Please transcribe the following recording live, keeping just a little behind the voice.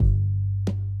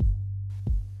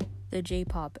The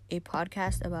J-Pop, a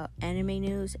podcast about anime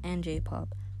news and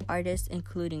J-Pop, artists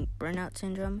including Burnout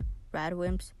Syndrome,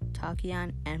 Radwimps,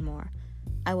 Takian, and more.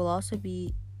 I will also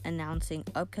be announcing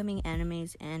upcoming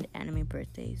animes and anime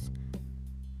birthdays.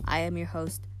 I am your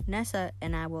host, Nessa,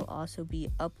 and I will also be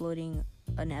uploading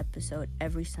an episode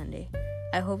every Sunday.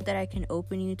 I hope that I can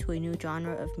open you to a new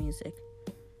genre of music.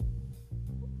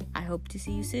 I hope to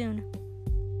see you soon.